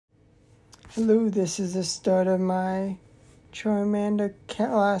Hello, this is the start of my Charmander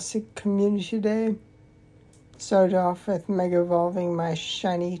Classic Community Day. Started off with Mega Evolving my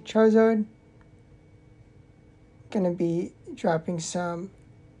shiny Charizard. Gonna be dropping some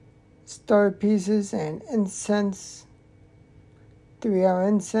star pieces and incense. 3-hour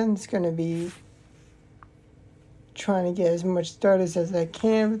incense. Gonna be trying to get as much Stardust as I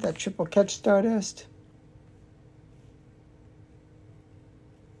can with that triple catch Stardust.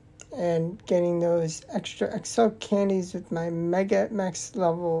 And getting those extra XL candies with my max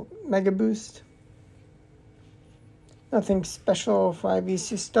level Mega Boost. Nothing special for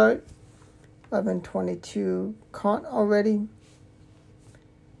IVC start. 1122 caught already.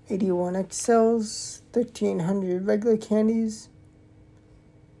 81 XLs, 1300 regular candies.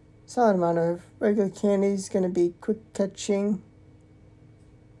 Solid amount of regular candies. Gonna be quick catching.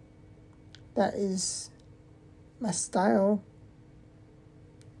 That is my style.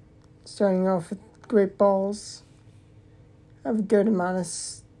 Starting off with great balls. I have a good amount of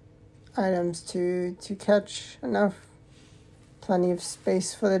items to catch. Enough. Plenty of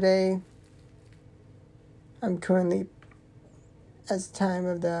space for the day. I'm currently, as the time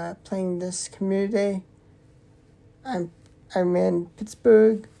of the playing this community day, I'm in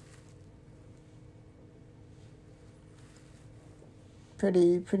Pittsburgh.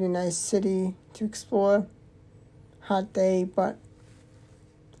 Pretty nice city to explore. Hot day, but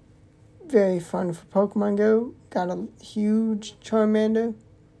very fun for Pokemon Go. Got a huge Charmander.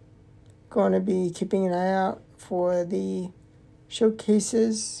 Going to be keeping an eye out for the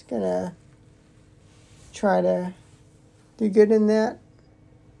showcases. Gonna try to do good in that.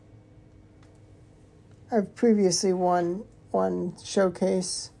 I've previously won one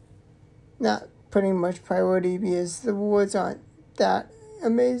showcase. Not putting much priority because the rewards aren't that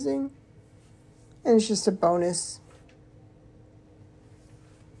amazing. And it's just a bonus.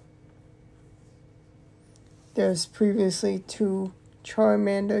 There's previously 2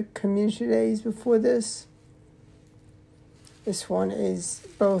 Charmander community days before this. This one is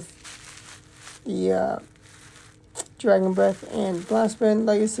both the Dragon Breath and Blast Burn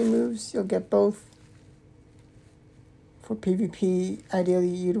legacy moves. You'll get both. For PvP, ideally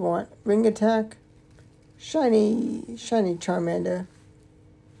you'd want Ring Attack, shiny Charmander.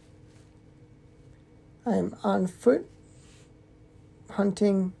 I'm on foot,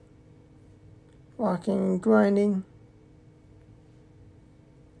 hunting, walking and grinding.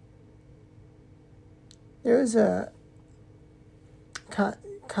 There is a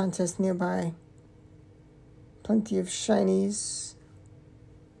contest nearby. Plenty of shinies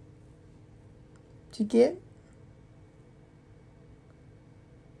to get.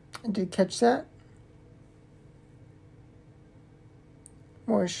 I did catch that.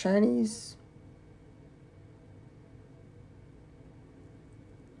 More shinies.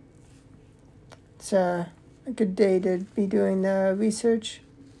 It's a good day to be doing the research.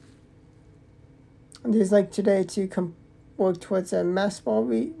 And there's like today to work towards a mass ball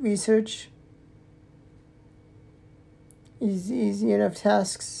research. Easy enough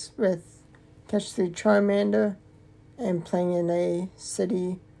tasks with catch 3 Charmander and playing in a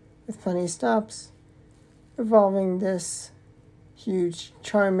city with plenty of stops. Evolving this huge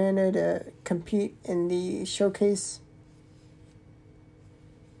Charmander to compete in the showcase.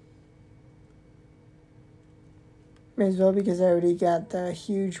 May as well because I already got the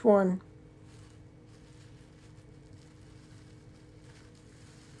huge one.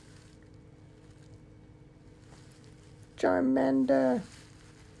 Charmander.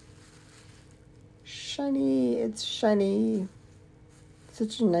 Shiny. It's shiny.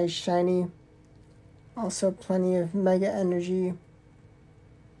 Such a nice shiny. Also plenty of mega energy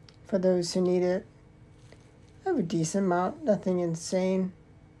for those who need it. I have a decent amount. Nothing insane.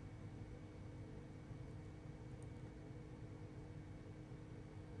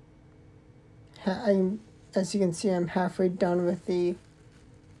 As you can see, I'm halfway done with the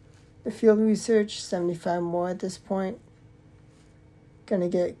field research. 75 more at this point. Gonna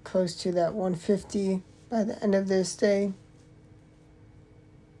get close to that 150 by the end of this day.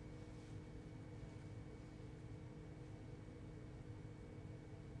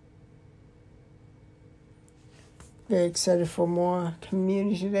 Very excited for more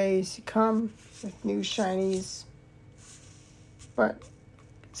community days to come with new shinies. But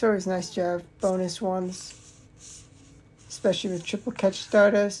it's always nice to have bonus ones, especially with triple catch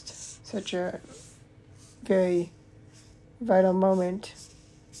Stardust. Such a very vital moment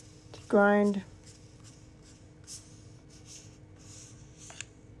to grind.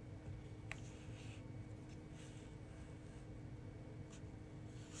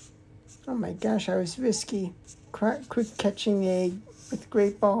 Oh my gosh, I was risky. Quick catching a with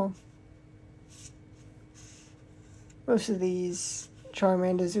Great Ball. Most of these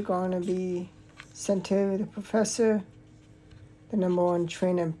Charmanders are going to be sent to the professor, the #1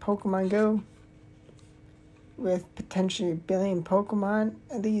 trainer in Pokemon Go, with potentially 1 billion Pokemon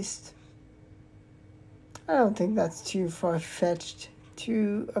at least. I don't think that's too far-fetched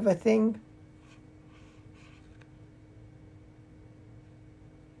of a thing.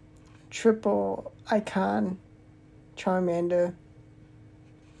 Triple icon Charmander.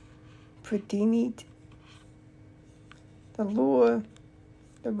 Pretty neat. The lure,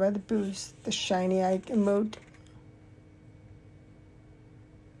 the weather boost, the shiny eye emote.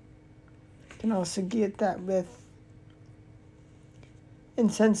 You can also get that with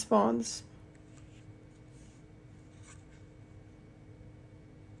incense spawns.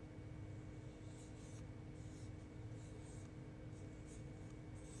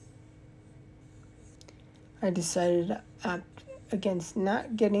 I decided against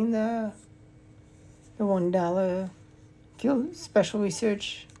not getting the $1 field special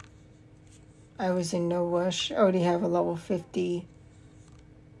research. I was in no rush. I already have a level 50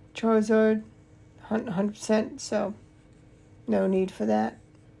 Charizard, 100%, so no need for that.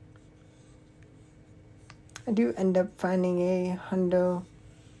 I do end up finding a Hundo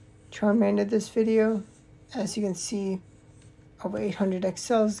Charmander this video. As you can see, over 800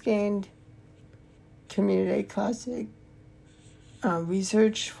 XLs gained. Community Classic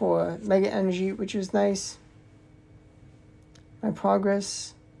research for Mega Energy, which was nice. My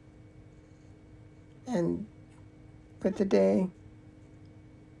progress and with the day,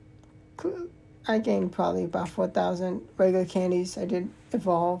 I gained probably about 4,000 regular candies. I did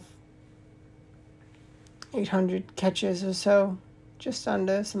evolve 800 catches or so, just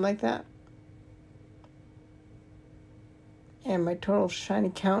under, something like that. And my total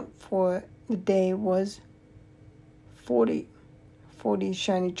shiny count for the day was 40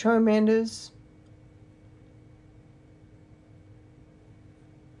 shiny Charmanders.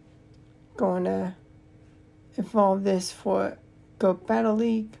 Going to evolve this for Goat Battle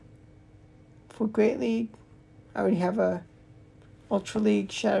League, for Great League. I already have a Ultra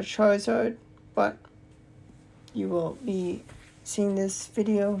League Shadow Charizard, but you will be seeing this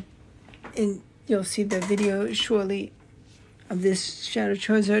video, and you'll see the video shortly of this Shadow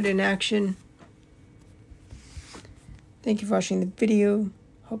Charizard in action. Thank you for watching the video.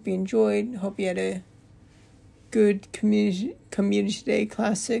 Hope you enjoyed. Hope you had a good Community Day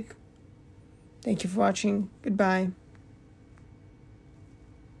Classic. Thank you for watching. Goodbye.